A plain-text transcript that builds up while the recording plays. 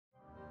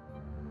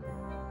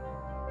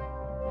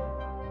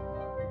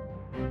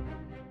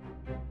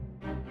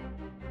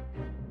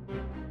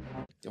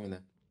go in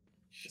there.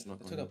 Shit, not I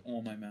going took up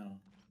all my mana.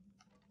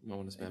 You might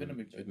want to Even spam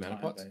if with mana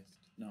pots. based.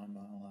 No, I'm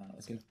not allowed.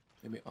 I can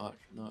maybe arch.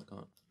 No, I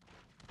can't.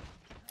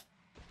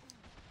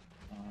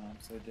 I'm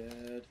so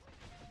dead.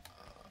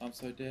 I'm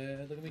so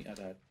dead. Look at me. I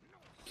died.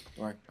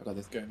 Alright, I got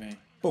this. Go me.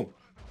 Boom.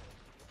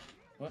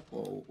 What?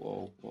 Whoa,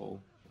 whoa, whoa.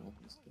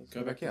 Let's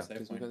Go back to here the save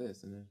because we point. got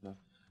this, and then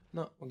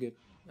no, we're good.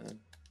 And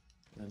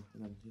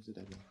then here's the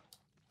dead man.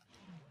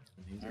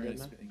 And here's the dead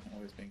man.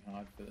 Always being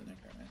hard for the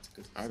necromancer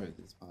because I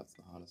remember this part's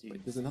the hardest.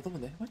 Wait, there's another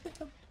one there. What the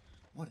hell?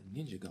 What a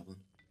ninja goblin.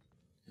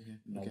 Okay.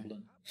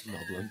 Noblin.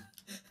 Noblin.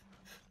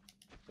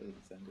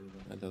 Doesn't sound good.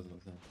 That doesn't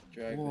make sense.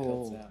 Drag the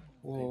health out.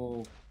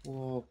 Whoa,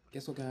 whoa.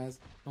 Guess what, guys?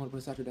 I want to put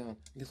a statue down.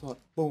 Guess what?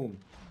 Boom.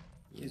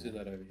 Please do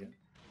that over here.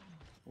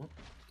 What?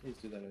 Please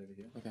do that over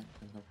here. Okay.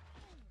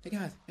 Hey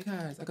guys,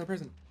 I got a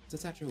present. It's a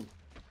statue.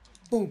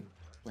 Boom.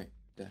 Wait,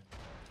 there.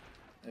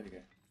 There we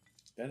go.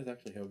 That is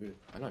actually hell good.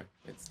 I know.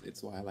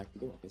 It's why I like to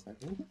do it. It's like,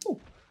 ooh.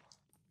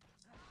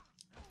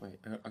 Wait,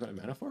 I got a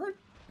mana for it?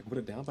 I can put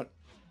it down, but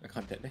I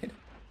can't detonate it.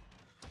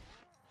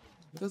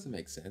 That doesn't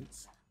make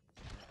sense.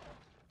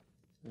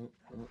 That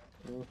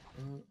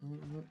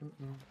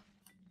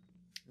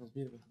was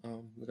beautiful.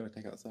 We're gonna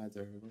take out the sides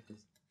over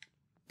because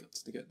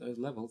guts to get those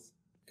levels.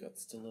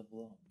 Guts to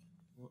level up.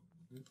 What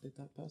did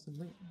that person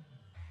think?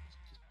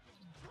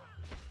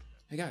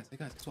 Hey guys,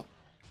 guess what?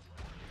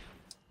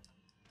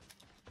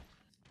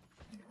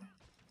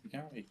 You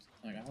can't really,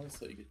 like, I always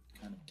thought you could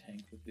kind of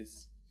tank with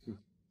this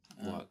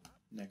What?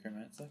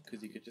 necromancer,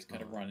 because you could just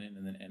kind of run in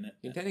and then end it.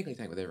 You can technically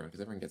tank with everyone,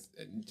 because everyone gets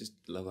just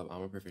level up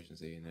armor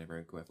proficiency, and then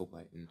everyone can wear full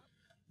plate, and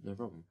no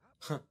problem.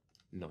 Huh.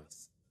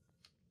 Nice.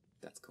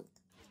 That's cool.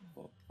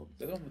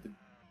 The one with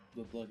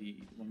the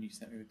bloody one you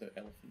sent me with the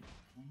elephant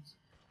ones?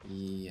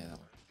 Yeah,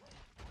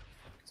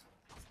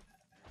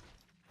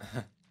 that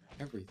one.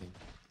 Everything.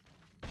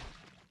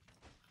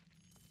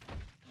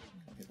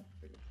 Can't get that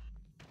figure.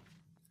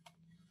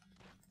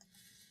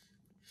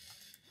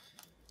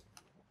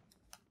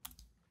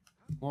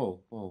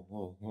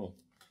 Whoa.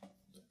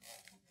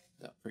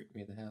 That freaked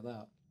me the hell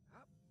out.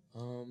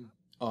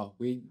 Oh,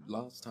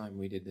 last time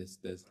we did this,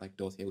 there's like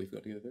doors here we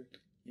forgot to go through.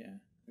 Yeah,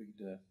 we could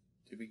do that.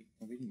 We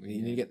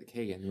need to get the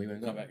key and we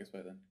won't go back this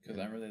way then. Because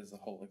I remember there's a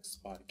whole like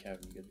spider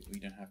cavern we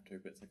don't have to,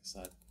 but it's like a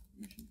side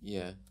mission.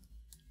 Yeah.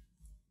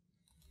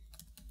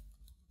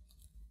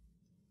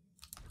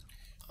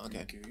 Okay.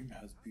 The game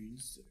has been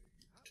saved.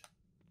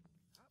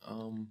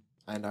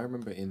 And I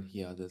remember in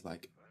here there's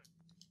like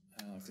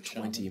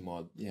 20 shaman.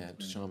 mod,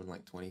 shaman,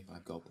 like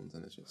 25 goblins,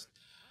 and it's just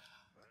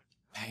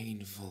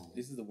painful.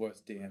 This is the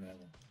worst DM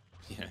ever.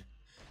 Yeah.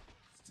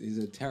 These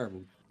are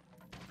terrible.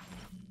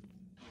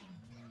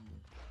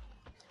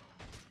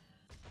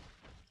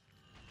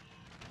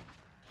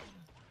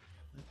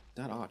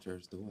 That archer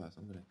is the worst.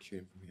 I'm gonna shoot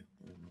him from here.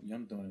 You're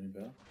not doing any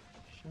better.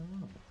 Shut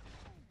up.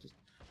 Just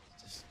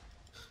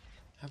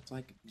have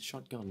like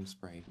shotgun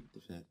spray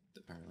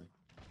apparently.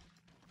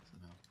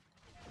 Somehow.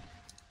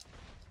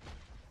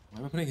 Why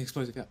am I putting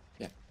explosive out?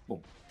 Yeah,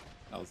 boom.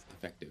 That was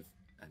effective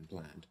and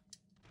bland.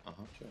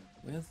 Sure.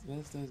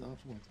 Where's those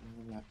archer ones?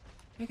 Like,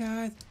 hey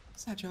guys,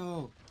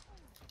 Satchel.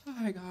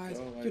 Hi guys,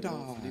 you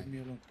die. Leave me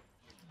alone.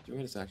 Do you want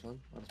me to Satchel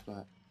him? I'll just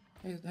fly.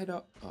 Hey,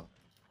 up. Oh.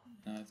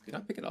 No, it's good.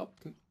 Can I pick it up?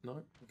 No?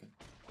 Okay.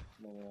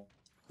 Lol.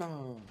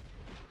 Oh.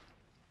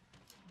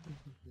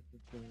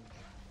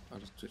 I'll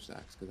just switch the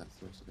axe because that's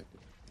the most effective.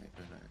 Wait,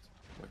 no axe.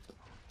 Wait for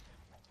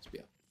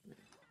spear.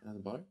 Another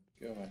bow?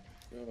 Go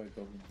away,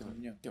 goblin.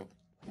 Go.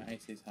 My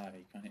AC is high,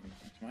 you can't hit me.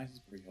 My AC is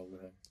pretty old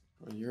though.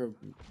 Well,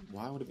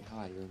 why would it be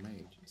high? You're a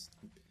mage.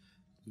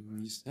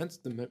 You sense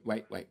the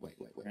wait.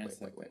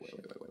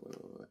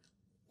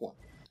 What?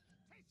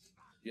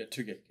 You got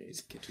 2 gate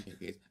keys. Get 2 gate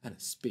keys and a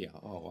spear.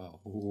 Oh wow.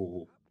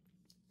 Ooh.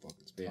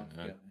 Fucking spear,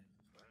 man. Yeah.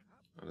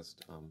 I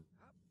just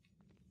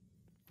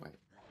wait.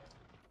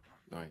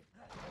 No.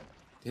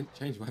 Didn't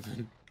change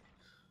weapon.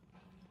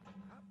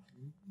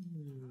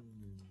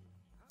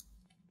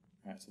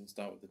 Alright, so we'll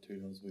start with the 2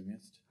 doors we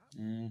missed.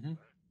 Mm-hmm.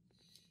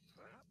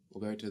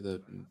 We'll go to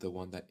the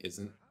one that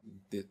isn't.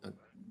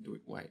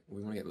 Wait,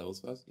 we want to get levels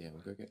first? Yeah,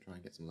 we'll try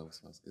and get some levels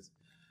first, because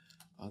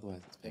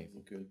otherwise it's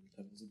painful.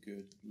 Levels are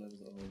good.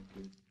 Levels are always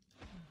good.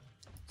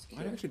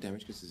 I don't actually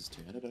damage because this is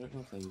two-handed. I don't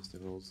know if they use the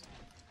rules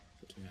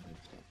for two-handed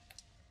stuff.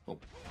 Oh.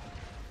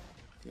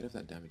 I forget if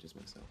that damages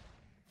myself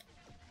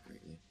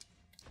greatly.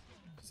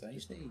 So you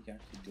say you can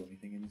actually do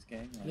anything in this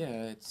game? Like,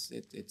 yeah,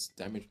 it's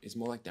damage. It's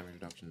more like damage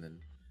reduction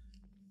than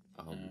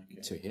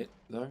to hit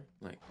though,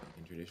 like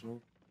in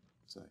traditional.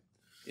 So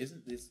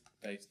isn't this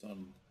based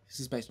on? This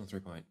is based on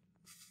 3.0.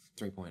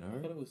 I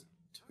thought it was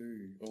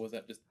 2, or was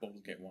that just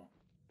Baldur's Gate 1?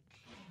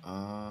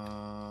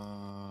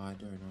 I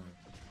don't know.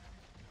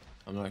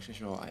 I'm not actually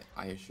sure.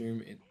 I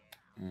assume it.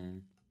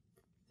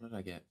 What did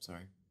I get?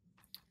 Sorry,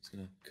 just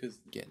gonna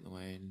get in the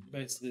way. And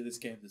basically, this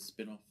game is a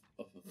spin-off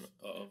of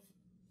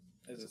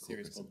there's a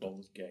series called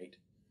Baldur's Gate,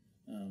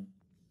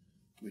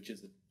 which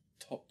is a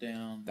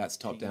top-down. That's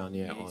top-down,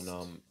 yeah.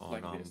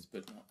 Like this,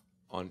 but not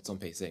it's on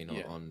PC,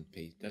 not on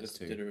PS2. They just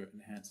did an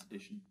enhanced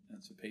edition, and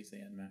it's for PC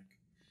and Mac.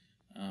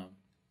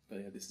 But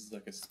yeah, this is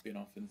like a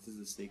spin-off, and this is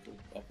a sequel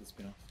of the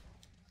spin-off.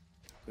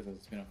 Because there's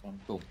a spin-off on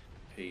Boom.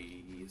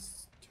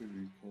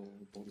 PS2 called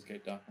Baldur's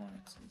Gate Dark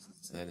Alliance. And this is the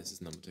Yeah, sequel. this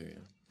is number 2, yeah.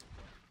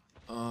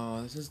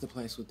 Oh, this is the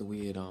place with the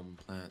weird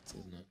plants,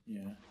 isn't it?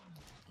 Yeah.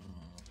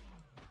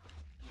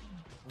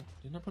 What?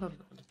 Didn't I put on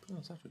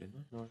a satchel, didn't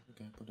I? No,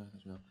 okay, put down a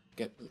satchel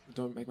now.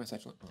 Don't make my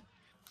satchel. Oh.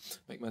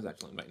 Make my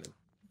satchel in then.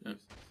 Yes.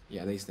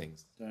 Yeah, these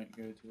things. Don't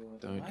go to.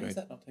 Don't why go- is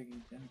that not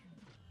taking damage?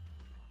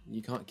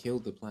 You can't kill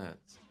the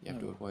plants. You have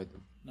to No. avoid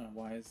them. No,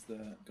 why is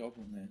the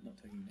goblin there not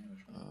taking damage?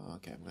 Oh,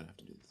 okay, I'm gonna have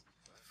to do this.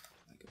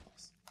 Like a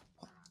boss.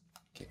 Oh,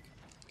 kick.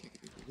 Kick.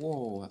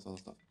 Whoa, that's all the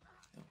stuff.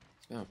 No,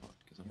 spam pot,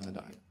 because I'm gonna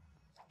die.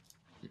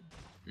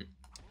 Yeah.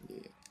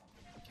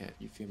 Can't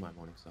you feel my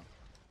morning stuff?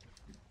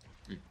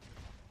 Oh,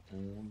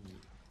 yeah.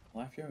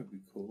 Life would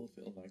be cool if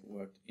it like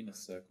worked in a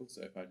circle.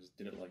 So if I just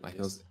did it like Like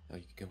this, oh,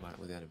 you could combine it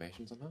with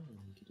animation somehow? And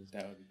you could just...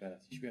 that would be better.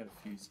 You should be able to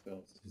fuse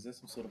spells. Is there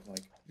some sort of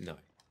like No.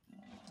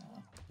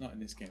 not in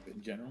this game, but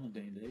in general in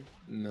D&D?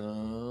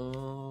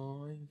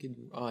 No. You could...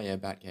 Oh, yeah,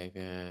 Batcave.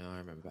 Yeah, I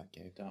remember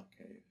Batcave. Dark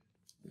Cave.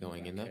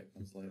 Going in Dark there? Cave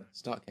comes later.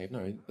 Stark Cave.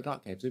 No, the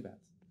Dark Cave, Zubats.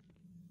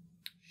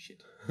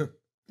 Shit. we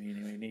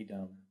need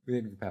We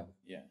need repel.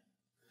 yeah.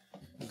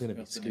 I'm gonna We be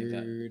also need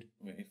that. screwed.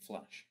 We need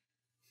flash.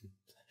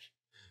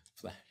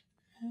 Flash.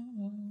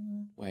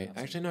 Wait,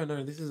 actually,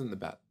 no, this isn't the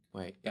bat.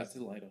 Wait. That's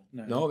it later.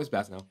 No, it's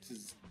bats now. This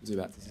is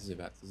Zubats, this is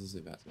Zubats, this is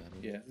Zubats, man.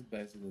 yeah. This is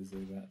basically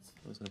Zubats.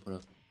 I'm just gonna put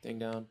a thing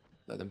down,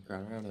 let them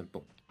crowd around, and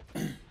boom.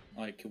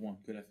 Alright, kill one.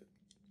 Good effort.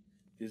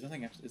 There's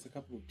nothing actually. There's a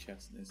couple of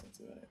chests in this. That's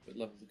about it. But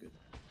levels are good.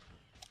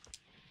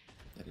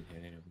 I didn't hit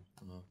any of them.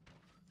 Oh.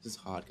 This is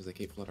hard because they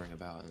keep fluttering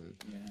about and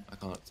Yeah. I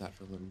can't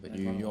satchel them. But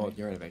They run away.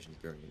 your innovation's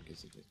brilliant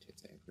because it just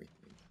hits everything.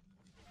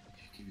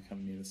 If you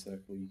come near the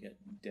circle, you get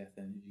death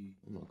energy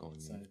I'm not going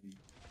inside there. of you.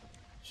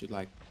 Should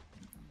like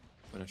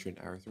when I shoot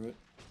an arrow through it,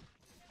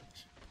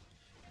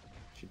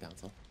 should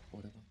bounce off or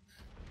whatever.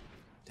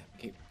 Damn, I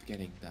keep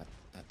forgetting that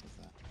does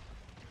that.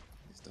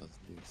 This does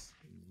this.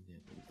 Yeah,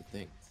 the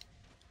things.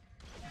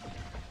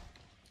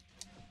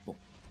 Boom.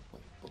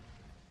 Wait, boom.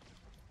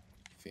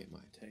 Fear my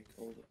Take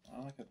all the.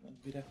 I like a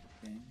good effort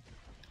game.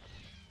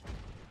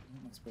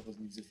 My spell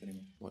doesn't exist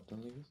anymore. what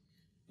does it?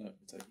 No,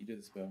 it's like you do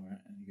the spell, right?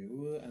 And you go,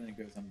 "Ooh," and then it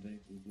goes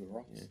underneath the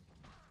rocks. Yeah.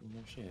 Well,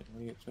 no shit.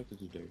 What are you expected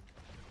to do?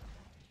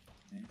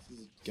 Yeah, this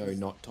is Go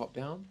not top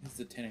down? This is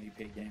a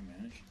 1080p game,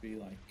 man. It should be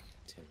like.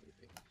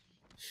 1080p.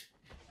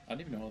 I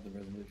don't even know what the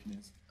resolution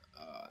is.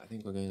 I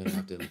think we're going to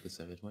have to look at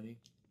 720.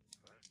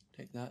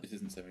 Take that. This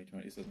isn't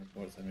 720. This doesn't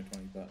record at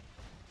 720, but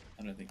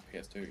I don't think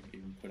PS2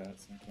 even put out at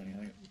 720. I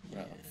think it put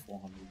out like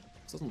 400.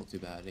 This doesn't look too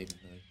bad even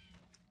though.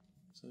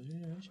 So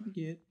yeah, it should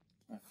be good.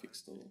 I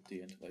fixed the little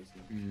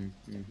de-interlacing.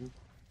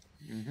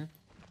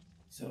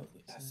 So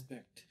the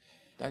aspect.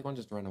 That one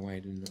just ran away,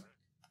 didn't it?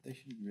 They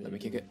should really. Let me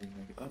kick it.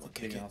 remake it. Oh, That's a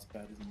kick big it. ass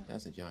bad, isn't it?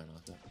 That's a giant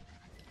after.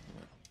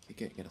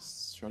 Kick it, get a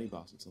shoddy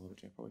bastard sword,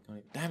 which I probably can't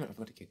even. Damn it, I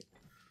forgot to kick it.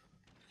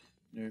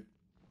 No,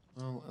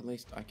 Well, at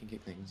least I can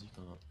kick things, you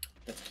can't.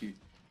 that's cute.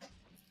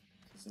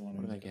 It's the one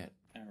What with do they get?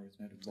 arrows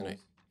made of No, balls.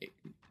 it-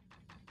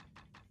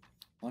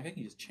 Like I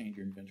can just change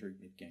your inventory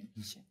mid-game.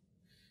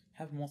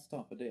 Have more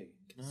stuff a day.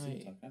 Can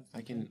Seems like that's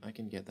I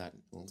can get that.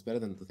 Well, it's better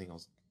than the thing I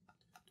was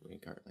doing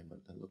currently, but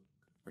they look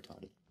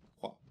retarded.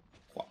 Wha,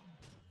 wha,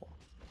 wha.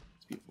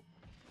 It's beautiful.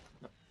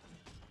 No.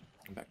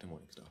 I'm back to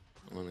morning star.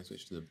 I'll only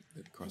switch to the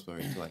crossbow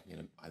until I can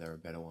get either a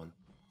better one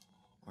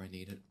or I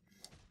need it.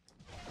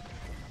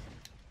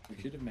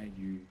 We should have made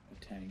you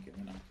a tank, and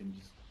then I can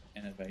just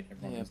innovate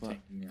everyone Yeah, who's but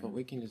tanking around.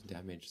 we can just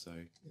damage, so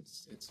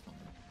it's fine.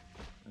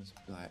 I'll just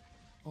be like,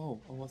 oh,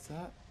 what's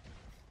that?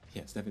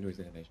 Yeah, step into his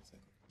innovation cycle.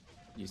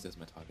 Use as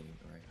my targeting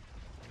array.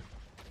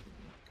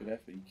 Good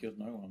effort. You killed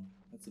no one.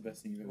 That's the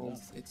best thing you've ever Well,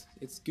 done.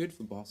 it's good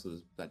for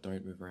bosses that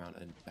don't move around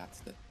and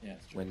bats that Yeah,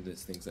 it's true. when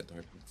there's things that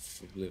don't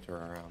flitter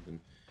around and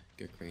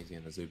go crazy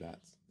and the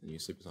Zubats and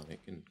use supersonic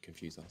and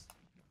confuse us.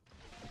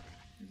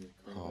 Is it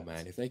Oh correct?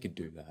 man, if they could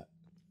do that,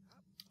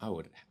 I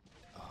would.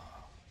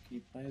 Can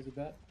you play as a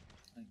bat?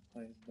 Like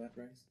play as a bat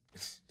race?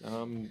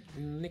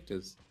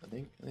 Nictors, I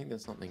think. I think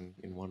there's something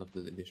in one of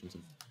the editions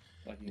of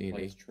Like you D&D. can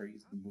play as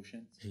trees and bush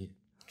ends?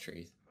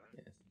 trees.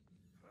 Yes.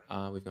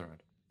 We've gone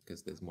around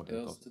because there's more dead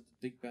The dogs.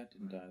 big bat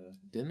didn't die though.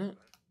 Didn't it?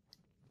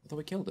 I thought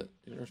we killed it.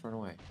 Didn't it just run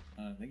away?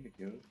 I don't think it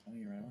killed it. I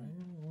think it ran away.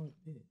 Oh, what a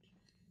bitch.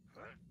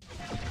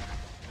 I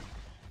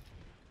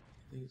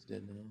think it's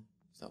dead now.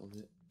 So that was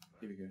it.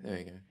 Here we go. There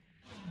you go.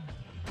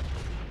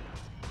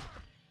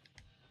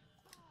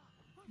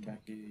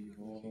 Kaki,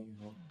 wall.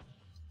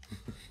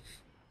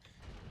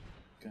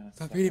 Gonna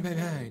Stop suck reading my up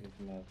all mind.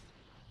 your blood.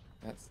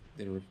 That's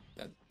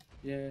that.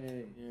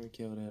 Yay! Yeah, we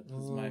killed it.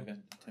 This is Oh, my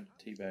attempt to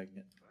teabag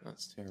it.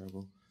 that's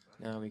terrible.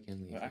 Now we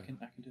can leave. Wait, I it. can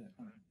do that.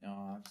 Can't I? No,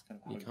 I'm just gonna.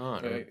 You hug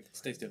can't, Wait, right? wait,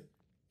 stay still.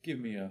 Give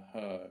me a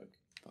hug.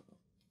 Fuck off.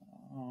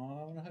 Oh,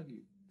 I want to hug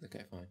you.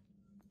 Okay, fine.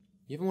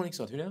 You have a morning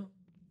star too now?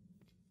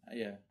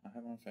 Yeah, I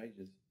have one for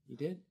ages. You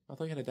did? I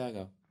thought you had a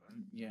dagger.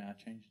 Yeah, I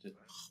changed it.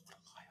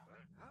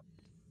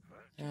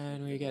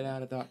 And we get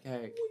out of Dark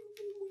Cave.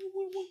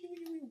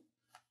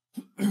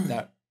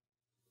 That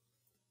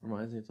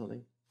reminds me of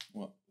something.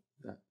 What?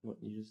 That what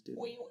you just did.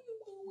 Wait.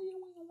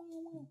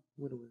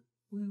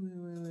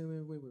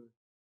 Wait.